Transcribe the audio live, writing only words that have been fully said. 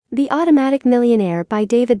The Automatic Millionaire by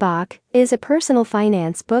David Bach is a personal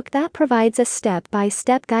finance book that provides a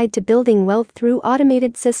step-by-step guide to building wealth through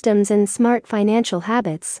automated systems and smart financial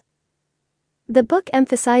habits. The book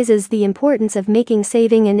emphasizes the importance of making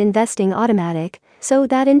saving and investing automatic, so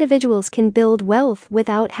that individuals can build wealth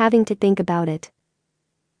without having to think about it.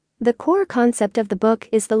 The core concept of the book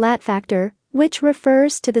is the LAT factor, which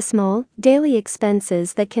refers to the small, daily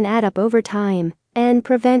expenses that can add up over time and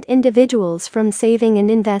prevent individuals from saving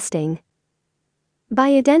and investing. By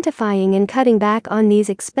identifying and cutting back on these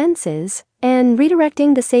expenses and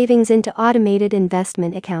redirecting the savings into automated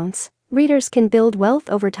investment accounts, readers can build wealth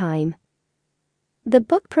over time. The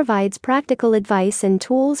book provides practical advice and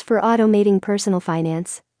tools for automating personal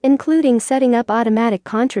finance, including setting up automatic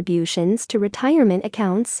contributions to retirement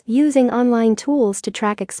accounts, using online tools to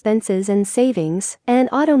track expenses and savings, and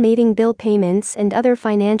automating bill payments and other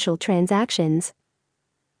financial transactions.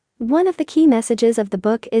 One of the key messages of the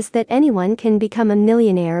book is that anyone can become a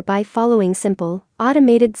millionaire by following simple,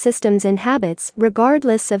 automated systems and habits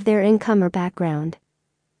regardless of their income or background.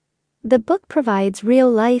 The book provides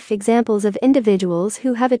real-life examples of individuals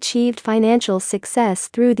who have achieved financial success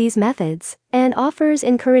through these methods, and offers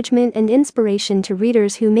encouragement and inspiration to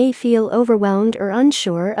readers who may feel overwhelmed or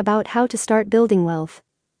unsure about how to start building wealth.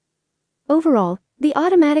 Overall, The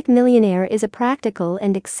Automatic Millionaire is a practical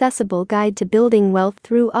and accessible guide to building wealth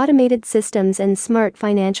through automated systems and smart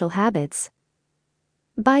financial habits.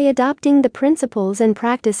 By adopting the principles and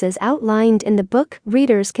practices outlined in the book,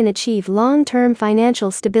 readers can achieve long-term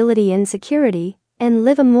financial stability and security, and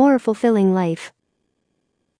live a more fulfilling life.